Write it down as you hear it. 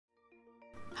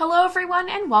Hello everyone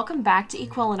and welcome back to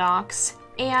Equilinox.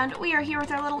 And we are here with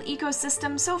our little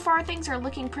ecosystem. So far things are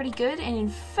looking pretty good, and in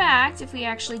fact if we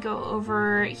actually go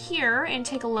over here and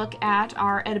take a look at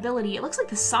our edibility, it looks like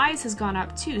the size has gone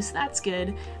up too, so that's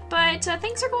good. But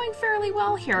things are going fairly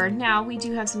well here. Now we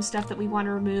do have some stuff that we want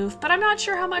to remove, but I'm not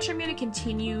sure how much I'm going to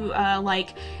continue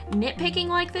like nitpicking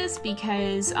like this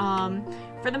because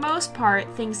for the most part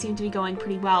things seem to be going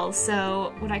pretty well.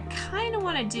 So what I kind of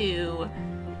want to do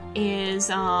is,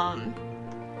 how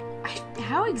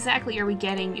exactly are we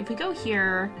getting, if we go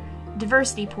here,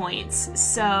 diversity points?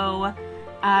 So,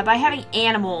 by having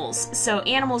animals. So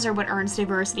animals are what earns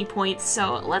diversity points.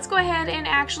 So let's go ahead and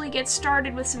actually get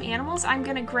started with some animals. I'm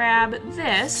gonna grab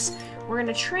this, we're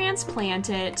gonna transplant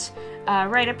it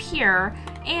right up here,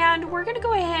 and we're gonna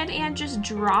go ahead and just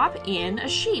drop in a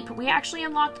sheep. We actually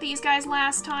unlocked these guys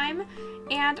last time,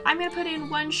 and I'm gonna put in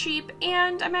one sheep,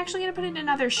 and I'm actually gonna put in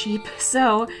another sheep.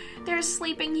 So they're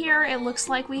sleeping here. It looks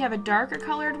like we have a darker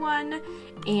colored one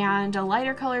and a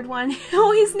lighter colored one.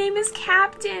 Oh, his name is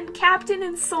Captain. Captain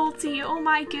and Salty. Oh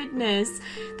my goodness.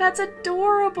 That's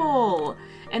adorable.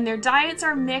 And their diets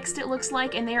are mixed, it looks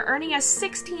like, and they're earning us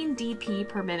 16 DP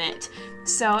per minute.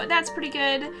 So that's pretty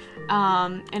good.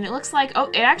 And it looks like, oh,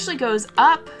 it actually goes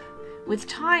up with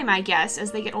time, I guess,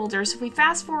 as they get older. So if we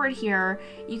fast forward here,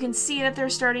 you can see that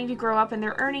they're starting to grow up and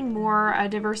they're earning more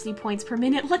diversity points per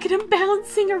minute. Look at them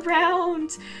bouncing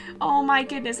around. Oh my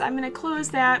goodness, I'm gonna close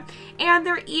that. And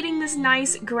they're eating this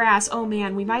nice grass. Oh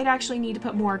man, we might actually need to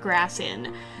put more grass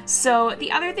in. So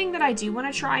the other thing that I do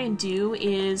want to try and do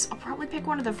is, I'll probably pick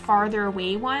one of the farther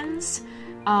away ones.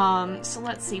 So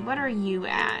let's see, what are you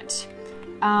at?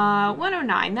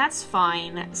 109, that's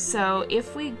fine. So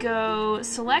if we go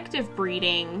selective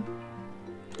breeding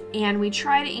and we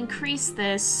try to increase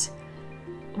this,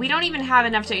 we don't even have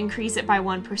enough to increase it by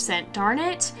 1%, darn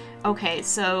it. Okay,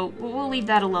 so we'll leave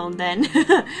that alone then.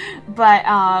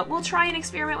 But we'll try and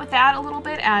experiment with that a little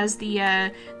bit as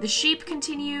the sheep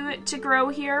continue to grow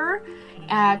here,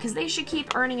 because they should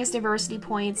keep earning us diversity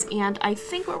points. And I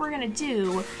think what we're gonna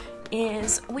do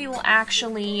is we will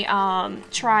actually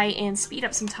try and speed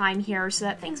up some time here so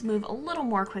that things move a little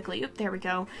more quickly. Oop, there we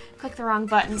go. Click the wrong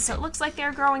button. So it looks like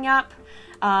they're growing up.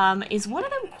 Is one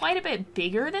of them quite a bit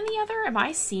bigger than the other? Am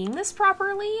I seeing this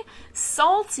properly?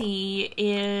 Salty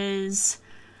is...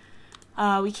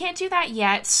 we can't do that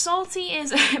yet. Salty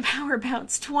is power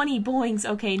bounce 20 boings.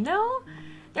 Okay, no.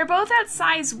 They're both at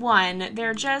size 1.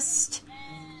 They're just...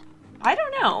 I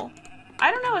don't know. I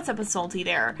don't know what's up with Salty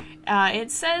there. It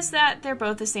says that they're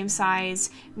both the same size.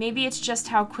 Maybe it's just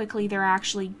how quickly they're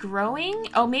actually growing.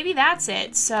 Oh, maybe that's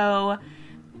it. So,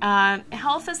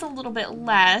 health is a little bit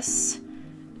less.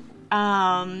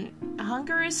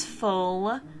 Hunger is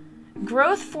full.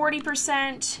 Growth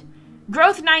 40%.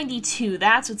 Growth 92.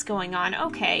 That's what's going on.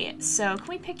 Okay, so can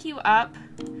we pick you up?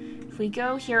 If we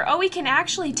go here, oh, we can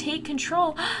actually take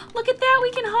control. Look at that, we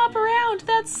can hop around.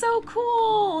 That's so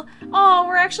cool. Oh,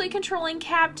 we're actually controlling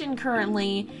Captain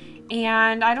currently.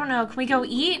 And I don't know, can we go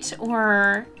eat?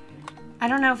 Or I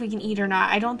don't know if we can eat or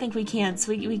not. I don't think we can.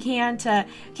 So we can't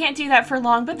do that for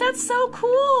long, but that's so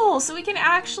cool. So we can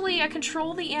actually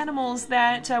control the animals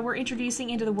that we're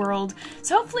introducing into the world.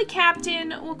 So hopefully Captain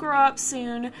will grow up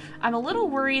soon. I'm a little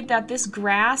worried that this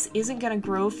grass isn't gonna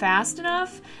grow fast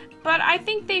enough, but I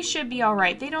think they should be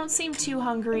alright. They don't seem too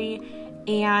hungry,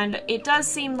 and it does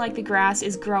seem like the grass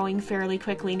is growing fairly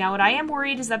quickly. Now what I am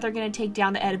worried is that they're going to take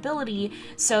down the edibility,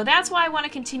 so that's why I want to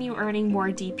continue earning more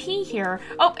DP here.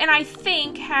 Oh, and I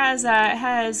think,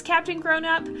 has Captain grown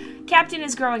up? Captain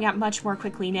is growing up much more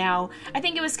quickly now. I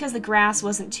think it was because the grass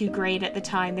wasn't too great at the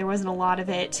time. There wasn't a lot of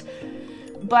it.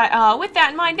 But with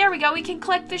that in mind, there we go. We can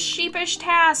collect the sheepish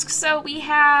task. So we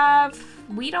have...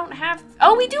 We don't have...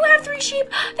 Oh, we do have 3 sheep!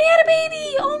 They had a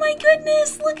baby! Oh my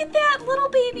goodness! Look at that little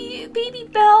baby! Baby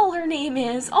Belle, her name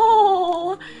is.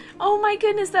 Oh! Oh my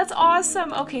goodness, that's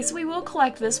awesome! Okay, so we will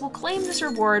collect this. We'll claim this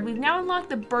reward. We've now unlocked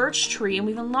the birch tree, and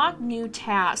we've unlocked new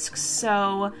tasks.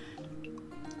 So...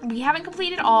 we haven't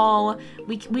completed all.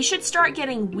 We should start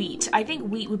getting wheat. I think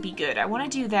wheat would be good. I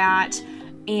want to do that.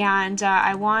 And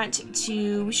I want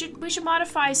to... We should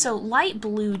modify, so light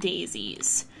blue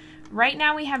daisies. Right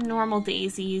now we have normal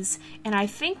daisies, and I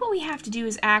think what we have to do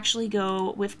is actually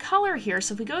go with color here.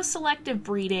 So if we go selective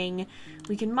breeding,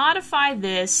 we can modify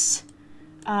this.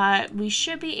 We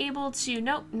should be able to,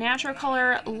 nope, natural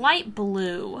color, light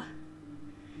blue.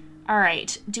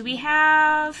 Alright, do we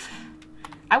have...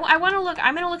 I want to look,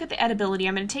 I'm going to look at the edibility.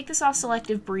 I'm going to take this off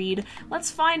selective breed.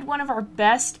 Let's find one of our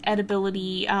best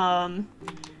edibility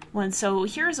ones. So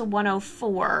here's a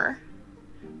 104.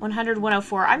 100,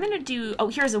 104. I'm gonna do, oh,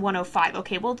 here's a 105.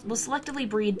 Okay, we'll selectively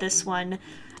breed this one.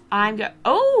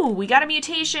 Oh, we got a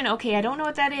mutation. Okay, I don't know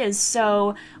what that is,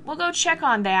 so we'll go check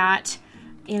on that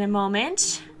in a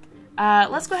moment.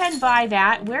 Let's go ahead and buy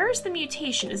that. Where's the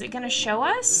mutation? Is it gonna show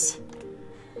us?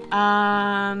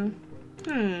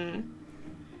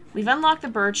 We've unlocked the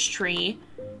birch tree,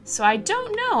 so I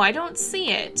don't know. I don't see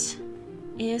it.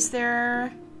 Is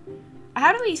there...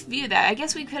 How do we view that? I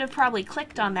guess we could have probably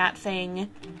clicked on that thing.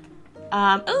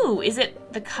 Ooh, is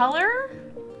it the color?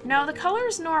 No, the color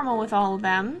is normal with all of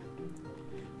them.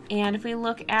 And if we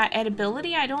look at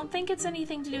edibility, I don't think it's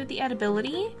anything to do with the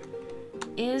edibility.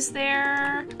 Is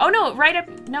there... Oh, no, right up...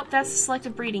 Nope, that's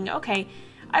selective breeding. Okay.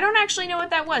 I don't actually know what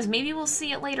that was. Maybe we'll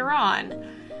see it later on.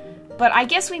 But I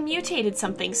guess we mutated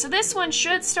something. So this one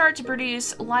should start to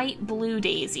produce light blue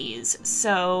daisies.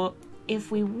 So if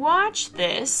we watch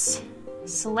this,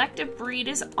 selective breed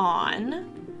is on.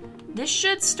 This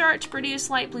should start to produce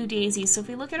light blue daisies. So if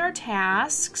we look at our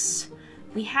tasks,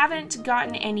 we haven't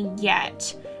gotten any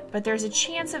yet, but there's a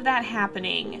chance of that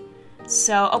happening.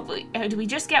 So, oh, did we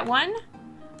just get one?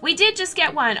 We did just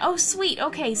get one. Oh, sweet.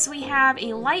 Okay, so we have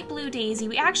a light blue daisy.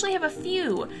 We actually have a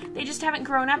few. They just haven't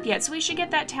grown up yet, so we should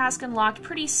get that task unlocked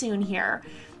pretty soon here.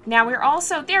 Now, we're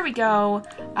also, there we go.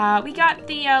 We got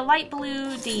the light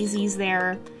blue daisies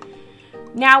there.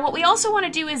 Now, what we also want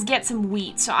to do is get some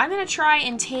wheat. So I'm going to try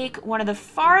and take one of the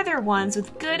farther ones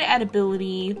with good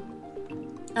edibility.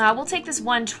 We'll take this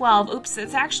 112. Oops,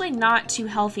 it's actually not too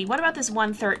healthy. What about this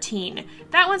 113?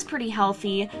 That one's pretty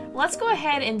healthy. Let's go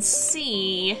ahead and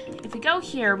see. If we go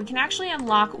here, we can actually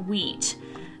unlock wheat.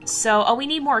 So, oh, we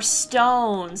need more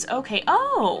stones. Okay,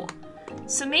 oh!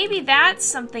 So maybe that's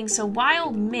something. So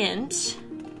wild mint...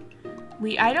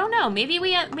 I don't know, maybe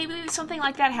something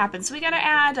like that happens. So we gotta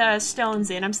add stones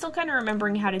in. I'm still kind of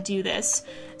remembering how to do this.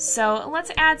 So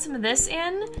let's add some of this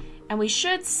in, and we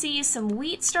should see some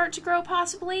wheat start to grow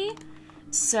possibly.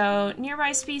 So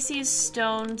nearby species,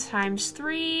 stone times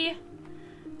 3.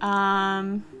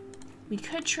 We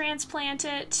could transplant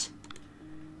it.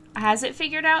 Has it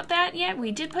figured out that yet?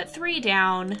 We did put 3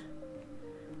 down.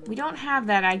 We don't have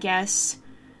that, I guess.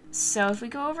 So if we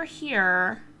go over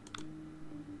here...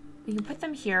 We can put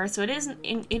them here, so it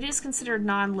is considered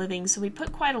non-living, so we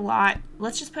put quite a lot.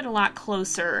 Let's just put a lot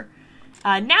closer.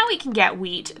 Now we can get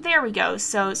wheat. There we go.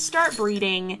 So start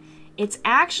breeding. It's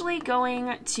actually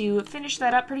going to finish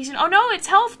that up pretty soon. Oh no, its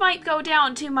health might go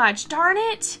down too much. Darn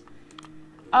it!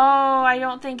 Oh, I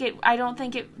don't think it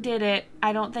did it.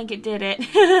 I don't think it did it.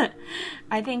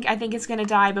 I think it's gonna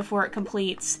die before it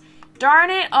completes. Darn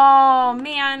it! Oh,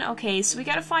 man. Okay, so we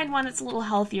gotta find one that's a little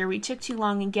healthier. We took too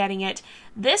long in getting it.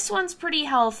 This one's pretty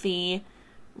healthy.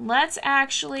 Let's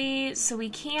actually... So we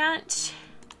can't...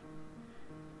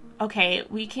 Okay,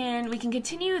 we can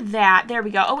continue that. There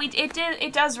we go. Oh,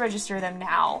 it does register them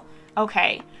now.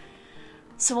 Okay.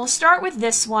 So we'll start with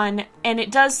this one, and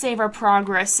it does save our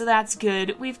progress, so that's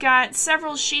good. We've got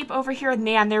several sheep over here.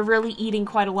 Man, they're really eating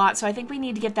quite a lot, so I think we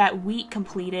need to get that wheat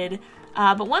completed.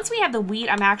 But once we have the wheat,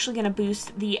 I'm actually going to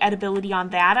boost the edibility on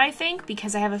that, I think,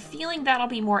 because I have a feeling that'll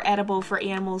be more edible for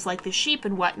animals like the sheep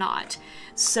and whatnot.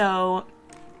 So,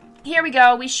 here we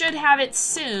go. We should have it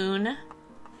soon.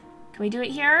 Can we do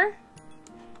it here?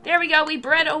 There we go. We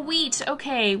bred a wheat.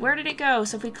 Okay, where did it go?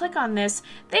 So if we click on this,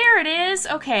 there it is.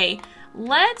 Okay,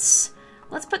 let's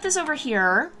put this over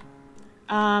here.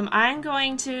 I'm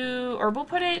going to, or we'll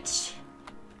put it,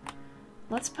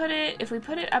 let's put it, if we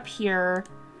put it up here,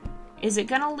 is it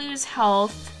gonna lose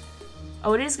health?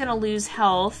 Oh, it is gonna lose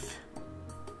health.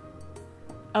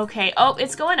 Okay, oh,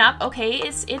 it's going up. Okay,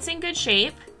 it's in good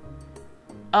shape.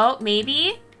 Oh,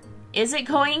 maybe? Is it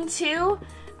going to?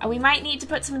 We might need to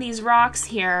put some of these rocks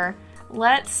here.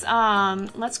 Let's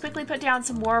quickly put down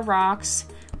some more rocks.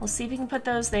 We'll see if we can put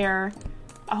those there.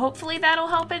 Hopefully that'll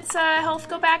help its health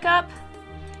go back up.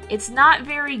 It's not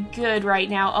very good right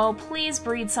now. Oh, please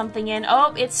breed something in.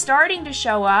 Oh, it's starting to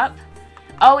show up.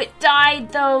 Oh, it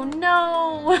died though.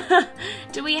 No.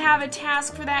 Do we have a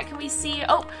task for that? Can we see?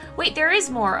 Oh, wait, there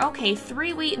is more. Okay,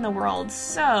 3 wheat in the world.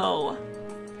 So,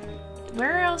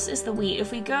 where else is the wheat?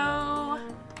 If we go...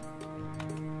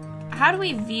 How do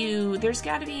we view? There's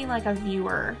got to be like a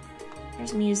viewer.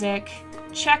 There's music.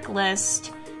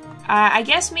 Checklist. I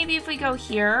guess maybe if we go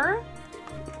here,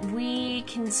 we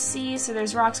can see, so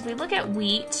there's rocks. If we look at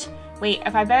wheat, wait,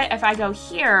 if I go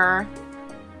here,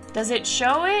 does it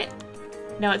show it?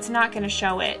 No, it's not going to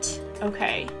show it.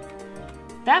 Okay.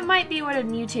 That might be what it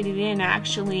mutated in,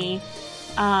 actually.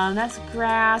 That's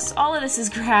grass. All of this is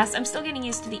grass. I'm still getting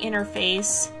used to the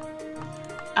interface.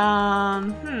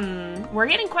 We're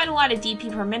getting quite a lot of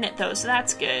DP per minute, though, so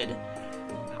that's good.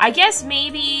 I guess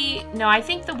maybe, no, I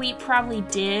think the wheat probably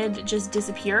did just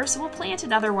disappear, so we'll plant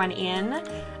another one in,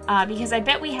 because I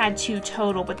bet we had 2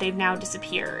 total, but they've now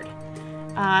disappeared.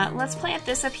 Let's plant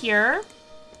this up here,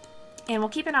 and we'll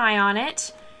keep an eye on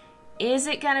it. Is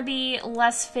it gonna be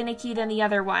less finicky than the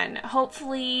other one?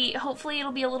 Hopefully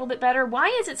it'll be a little bit better. Why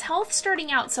is its health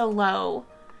starting out so low?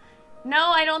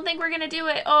 No, I don't think we're gonna do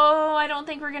it. Oh, I don't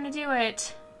think we're gonna do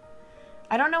it.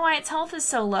 I don't know why its health is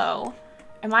so low.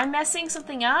 Am I messing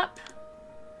something up?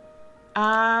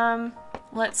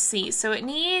 Let's see. So it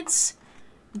needs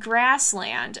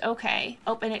grassland. Okay.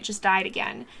 Oh, and it just died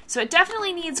again. So it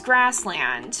definitely needs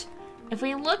grassland. If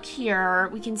we look here,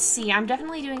 we can see I'm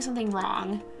definitely doing something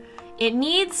wrong. It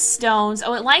needs stones.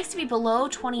 Oh, it likes to be below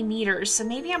 20 meters, so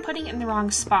maybe I'm putting it in the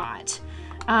wrong spot.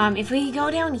 If we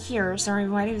go down here, sorry,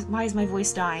 why is my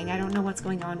voice dying? I don't know what's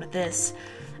going on with this.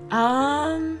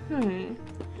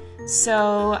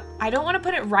 So, I don't want to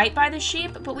put it right by the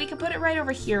sheep, but we could put it right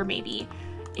over here, maybe.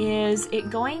 Is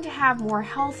it going to have more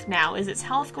health now? Is its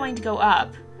health going to go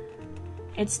up?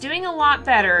 It's doing a lot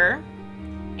better.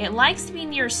 It likes to be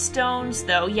near stones,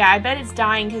 though. Yeah, I bet it's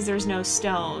dying because there's no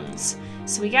stones.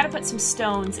 So we gotta put some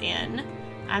stones in.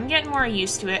 I'm getting more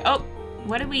used to it. Oh,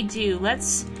 what do we do?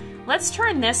 Let's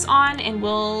turn this on, and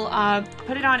we'll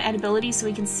put it on edibility so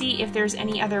we can see if there's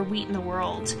any other wheat in the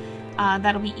world.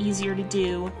 That'll be easier to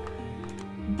do.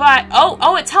 But,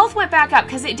 oh, its health went back up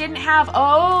because it didn't have,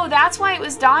 oh, that's why it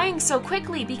was dying so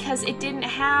quickly, because it didn't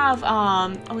have,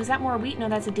 oh, is that more wheat? No,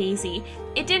 that's a daisy.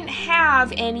 It didn't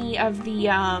have any of the,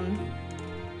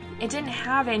 it didn't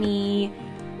have any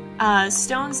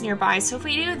stones nearby. So if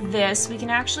we do this, we can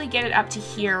actually get it up to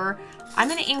here. I'm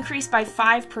going to increase by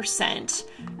 5%,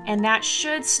 and that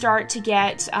should start to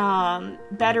get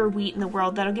better wheat in the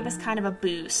world. That'll give us kind of a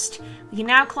boost. We can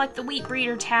now collect the wheat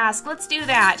breeder task. Let's do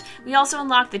that. We also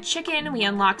unlocked the chicken, we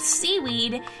unlocked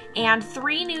seaweed, and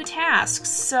 3 new tasks.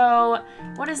 So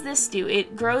what does this do?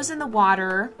 It grows in the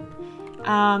water.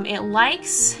 It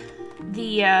likes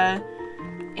the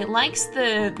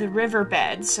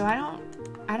riverbed. So I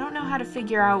don't know how to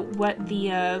figure out what the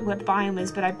biome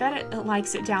is, but I bet it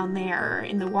likes it down there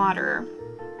in the water.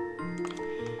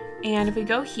 And if we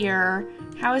go here,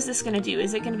 how is this going to do?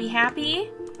 Is it going to be happy?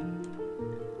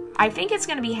 I think it's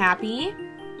going to be happy,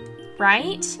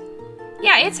 right?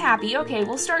 Yeah, it's happy. Okay,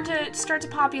 we'll start to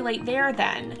populate there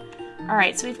then. All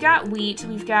right, so we've got wheat.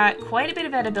 We've got quite a bit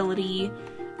of edibility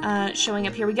showing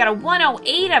up here. We got a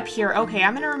 108 up here. Okay,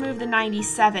 I'm going to remove the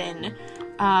 97.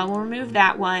 We'll remove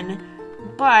that one.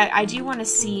 But I do want to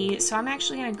see, so I'm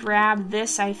actually going to grab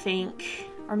this, I think,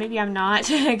 or maybe I'm not,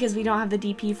 because we don't have the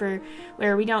DP for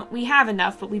where we have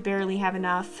enough, but we barely have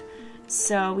enough.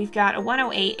 So we've got a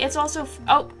 108. It's also,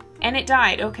 oh, and it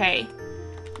died, okay.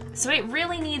 So it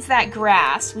really needs that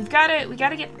grass. We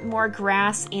gotta get more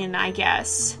grass in, I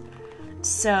guess.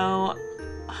 So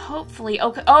hopefully,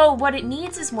 okay, oh, what it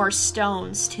needs is more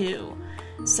stones too.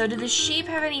 So do the sheep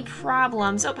have any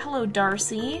problems? Oh, hello,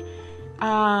 Darcy.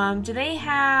 Do they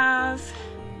have...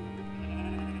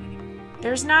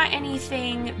 There's not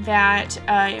anything that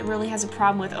it really has a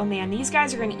problem with. Oh man, these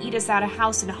guys are going to eat us out of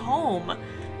house and home.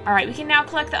 Alright, we can now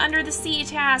collect the under the sea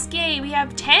task. Yay, we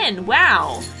have 10.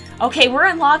 Wow. Okay, we're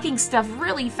unlocking stuff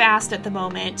really fast at the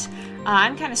moment.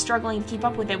 I'm kind of struggling to keep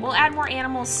up with it. We'll add more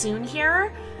animals soon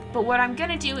here, but what I'm going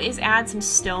to do is add some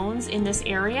stones in this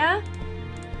area.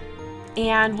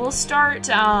 And we'll start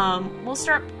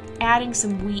adding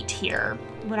some wheat here.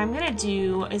 What I'm gonna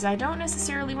do is I don't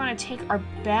necessarily want to take our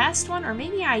best one, or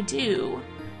maybe I do.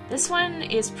 This one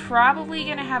is probably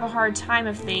gonna have a hard time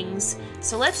of things,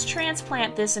 so let's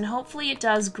transplant this and hopefully it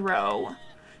does grow.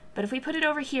 But if we put it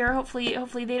over here, hopefully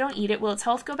they don't eat it. Will its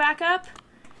health go back up?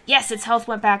 Yes, its health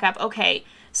went back up. Okay,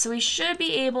 so we should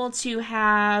be able to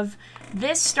have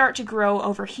this start to grow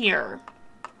over here.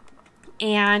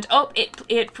 And, oh,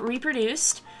 it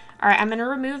reproduced. Alright, I'm going to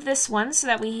remove this one so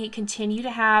that we continue to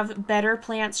have better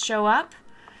plants show up.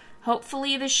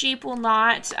 Hopefully the sheep will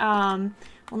not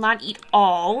eat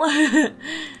all.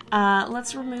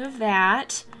 Let's remove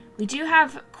that. We do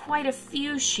have quite a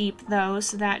few sheep, though,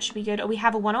 so that should be good. Oh, we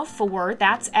have a 104.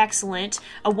 That's excellent.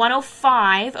 A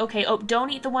 105. Okay, oh,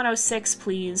 don't eat the 106,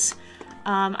 please.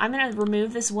 I'm going to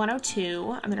remove this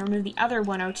 102. I'm going to remove the other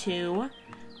 102.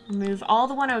 Remove all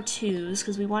the 102s,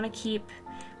 because we want to keep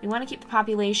the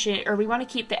population, or we want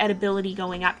to keep the edibility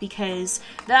going up, because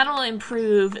that'll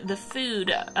improve the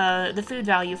food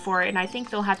value for it, and I think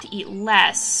they'll have to eat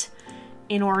less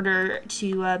in order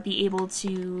to be able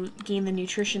to gain the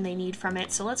nutrition they need from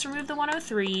it. So let's remove the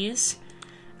 103s.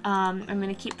 I'm going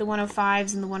to keep the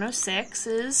 105s and the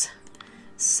 106s.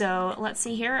 So let's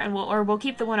see here, and we'll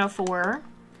keep the 104.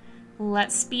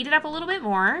 Let's speed it up a little bit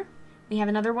more. We have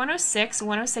another 106,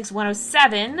 106,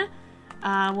 107.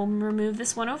 We'll remove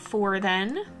this 104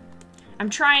 then.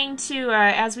 I'm trying to,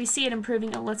 as we see it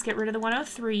improving, oh, let's get rid of the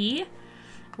 103.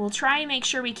 We'll try and make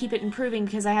sure we keep it improving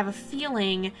because I have a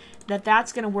feeling that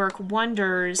that's going to work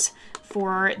wonders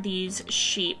for these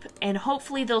sheep. And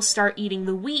hopefully they'll start eating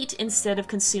the wheat instead of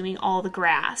consuming all the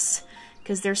grass,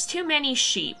 because there's too many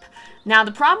sheep. Now,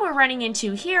 the problem we're running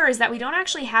into here is that we don't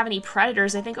actually have any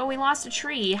predators. I think, oh, we lost a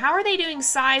tree. How are they doing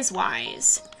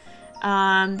size-wise?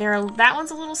 That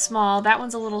one's a little small. That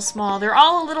one's a little small. They're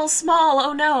all a little small.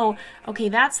 Oh, no. Okay,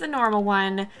 that's the normal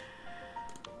one.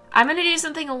 I'm going to do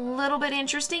something a little bit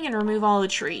interesting and remove all the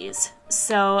trees.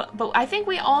 So, but I think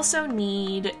we also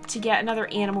need to get another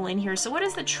animal in here. So what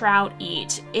does the trout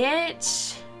eat?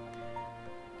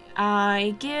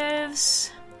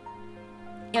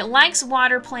 It likes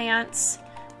water plants.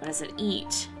 What does it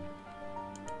eat?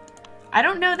 I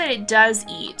don't know that it does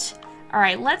eat. All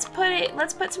right, let's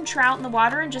put some trout in the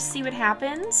water and just see what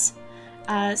happens.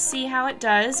 See how it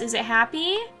does. Is it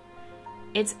happy?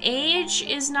 Its age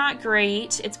is not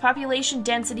great. Its population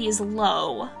density is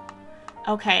low.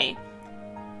 Okay.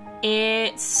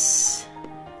 It's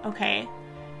okay.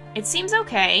 It seems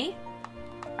okay.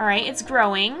 All right, it's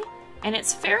growing and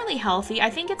it's fairly healthy. I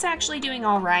think it's actually doing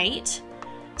all right.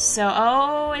 So,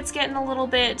 oh, it's getting a little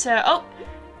bit, oh,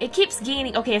 it keeps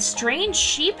gaining. Okay, a strange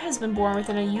sheep has been born with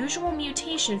an unusual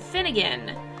mutation. Finnegan,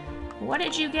 what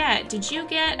did you get? Did you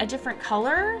get a different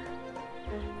color?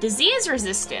 Disease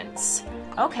resistance.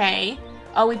 Okay.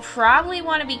 Oh, we probably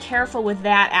want to be careful with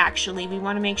that, actually. We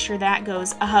want to make sure that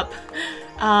goes up.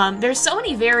 There's so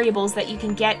many variables that you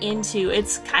can get into.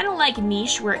 It's kind of like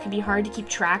niche where it can be hard to keep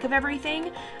track of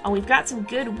everything. Oh, we've got some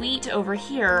good wheat over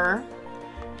here.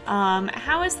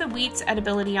 How is the wheat's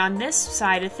edibility on this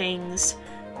side of things?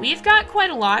 We've got quite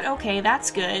a lot. Okay, that's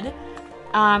good.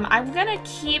 I'm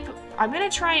gonna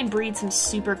try and breed some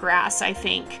super grass, I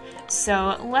think.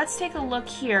 So let's take a look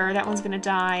here. That one's gonna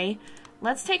die.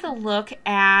 Let's take a look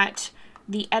at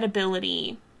the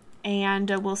edibility and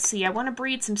we'll see. I want to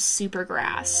breed some super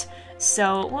grass.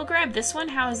 So we'll grab this one.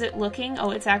 How is it looking?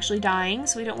 Oh, it's actually dying,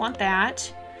 so we don't want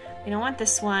that. We don't want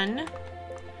this one.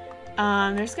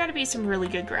 There's got to be some really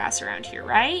good grass around here,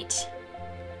 right?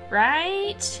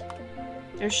 Right?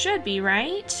 There should be,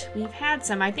 right? We've had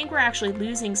some. I think we're actually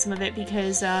losing some of it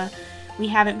because we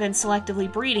haven't been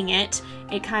selectively breeding it.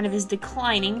 It kind of is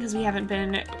declining because we haven't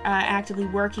been actively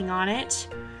working on it.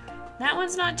 That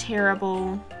one's not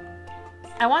terrible.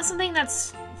 I want something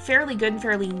that's fairly good and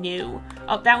fairly new.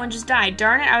 Oh, that one just died.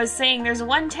 Darn it, I was saying there's a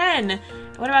 110.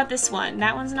 What about this one?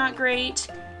 That one's not great.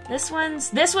 This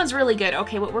one's really good.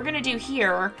 Okay, what we're gonna do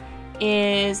here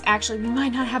is, actually, we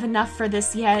might not have enough for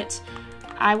this yet.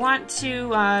 I want to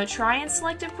try and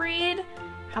selective breed.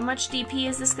 How much DP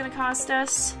is this gonna cost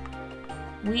us?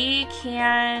 We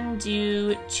can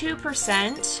do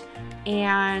 2%,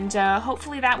 and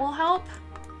hopefully that will help.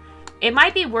 It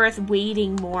might be worth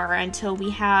waiting more until we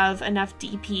have enough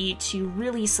DP to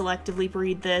really selectively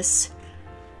breed this.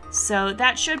 So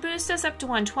that should boost us up to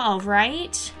 112,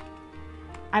 right?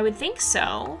 I would think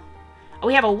so. Oh,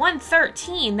 we have a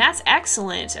 113. That's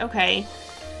excellent. Okay.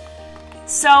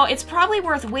 So it's probably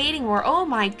worth waiting more. Oh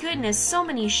my goodness, so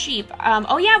many sheep.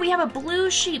 Oh yeah, we have a blue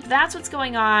sheep. That's what's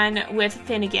going on with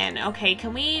Finnegan. Okay,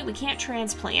 we can't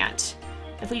transplant.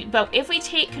 But if we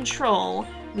take control,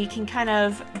 we can kind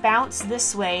of bounce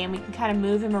this way and we can kind of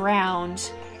move him around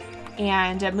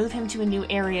and move him to a new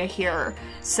area here.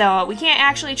 So we can't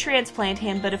actually transplant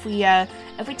him, but if we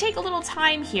take a little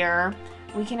time here,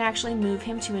 we can actually move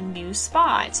him to a new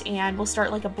spot and we'll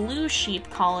start like a blue sheep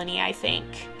colony, I think.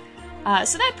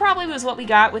 So that probably was what we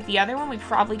got with the other one. We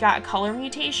probably got a color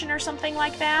mutation or something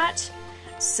like that.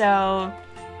 So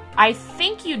I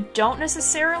think you don't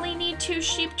necessarily need 2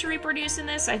 sheep to reproduce in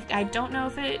this. I don't know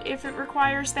if it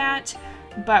requires that,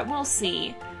 but we'll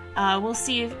see. We'll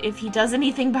see if he does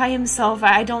anything by himself.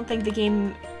 I don't think the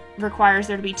game requires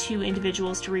there to be 2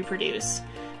 individuals to reproduce.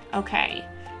 Okay.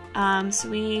 So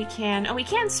we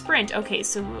can sprint. Okay,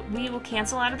 so we will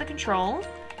cancel out of the control.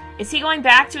 Is he going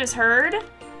back to his herd?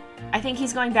 I think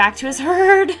he's going back to his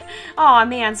herd. Oh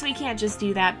man, so we can't just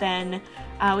do that then.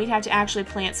 We'd have to actually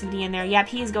plant somebody in there. Yep,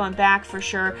 he's going back for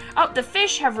sure. Oh, the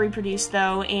fish have reproduced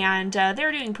though, and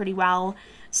they're doing pretty well.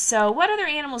 So what other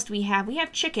animals do we have? We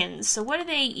have chickens. So what do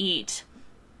they eat?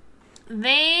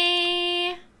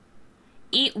 They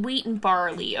eat wheat and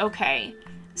barley. Okay.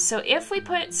 So if we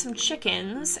put some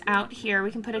chickens out here,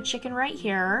 we can put a chicken right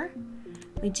here.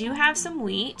 We do have some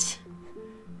wheat.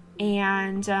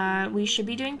 And we should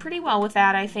be doing pretty well with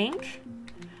that, I think.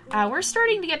 We're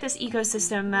starting to get this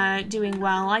ecosystem doing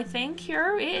well, I think,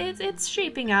 here. It's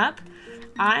shaping up.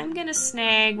 I'm gonna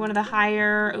snag one of the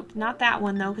higher, oh, not that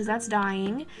one though, because that's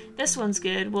dying. This one's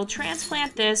good. We'll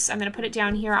transplant this. I'm gonna put it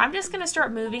down here. I'm just gonna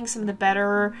start moving some of the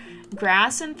better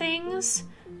grass and things.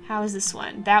 How is this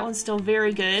one? That one's still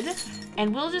very good.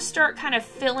 And we'll just start kind of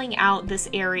filling out this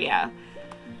area.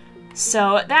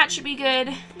 So that should be good.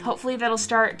 Hopefully that'll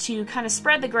start to kind of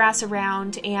spread the grass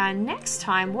around. And next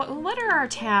time, what are our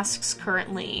tasks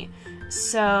currently?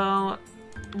 So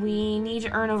we need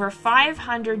to earn over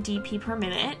 500 DP per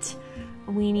minute.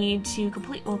 We need to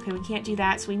complete, okay, we can't do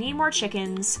that. So we need more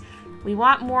chickens. We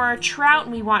want more trout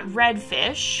and we want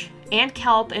redfish and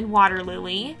kelp and water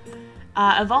lily.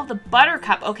 Evolve the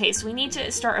buttercup. Okay, so we need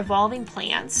to start evolving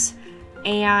plants.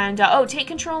 And, oh, take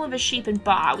control of a sheep and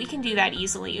ba. We can do that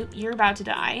easily. Oop, you're about to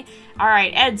die.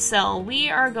 Alright, Edsel, we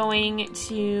are going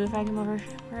to, if I come over,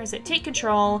 where is it? Take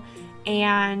control.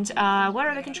 And, what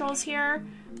are the controls here?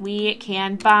 We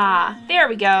can ba. There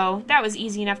we go. That was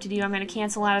easy enough to do. I'm going to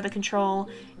cancel out of the control.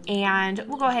 And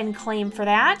we'll go ahead and claim for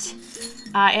that.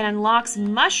 It unlocks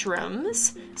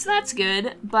mushrooms, so that's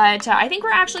good. But I think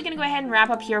we're actually going to go ahead and wrap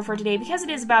up here for today because it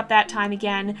is about that time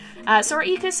again. So our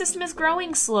ecosystem is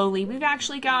growing slowly. We've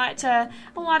actually got a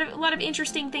lot of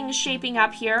interesting things shaping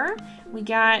up here. We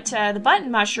got the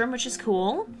button mushroom, which is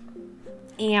cool.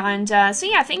 And so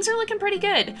yeah, things are looking pretty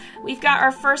good. We've got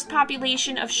our first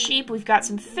population of sheep. We've got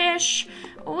some fish.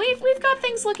 We've got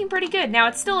things looking pretty good. Now,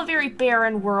 it's still a very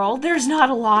barren world. There's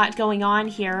not a lot going on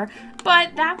here,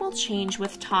 but that will change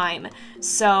with time.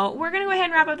 So we're going to go ahead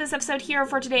and wrap up this episode here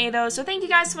for today, though. So thank you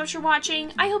guys so much for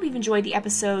watching. I hope you've enjoyed the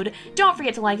episode. Don't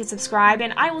forget to like and subscribe,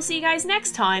 and I will see you guys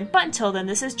next time. But until then,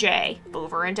 this is Jay,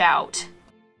 over and out.